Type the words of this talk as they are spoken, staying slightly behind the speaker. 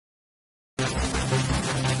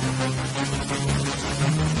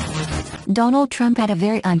Donald Trump had a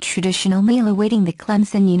very untraditional meal awaiting the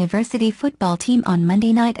Clemson University football team on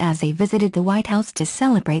Monday night as they visited the White House to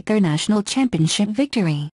celebrate their national championship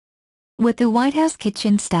victory. With the White House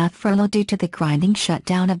kitchen staff furloughed due to the grinding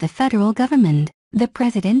shutdown of the federal government, the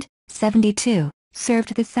president, 72,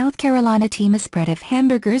 served the South Carolina team a spread of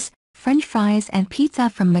hamburgers, French fries and pizza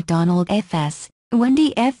from McDonald's FS,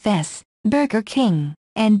 Wendy FS, Burger King,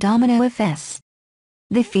 and Domino FS.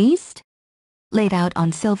 The feast, laid out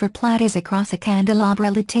on silver platters across a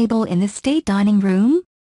candelabra-lit table in the state dining room,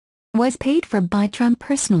 was paid for by Trump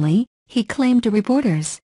personally, he claimed to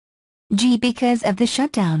reporters. "Gee, because of the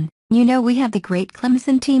shutdown, you know we have the great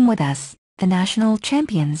Clemson team with us, the national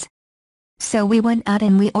champions. So we went out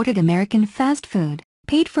and we ordered American fast food,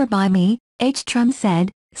 paid for by me," Trump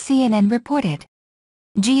said, CNN reported.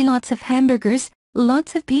 "Gee, lots of hamburgers,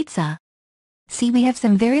 lots of pizza. See, we have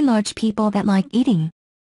some very large people that like eating.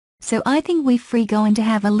 So I think we're free going to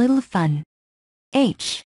have a little fun."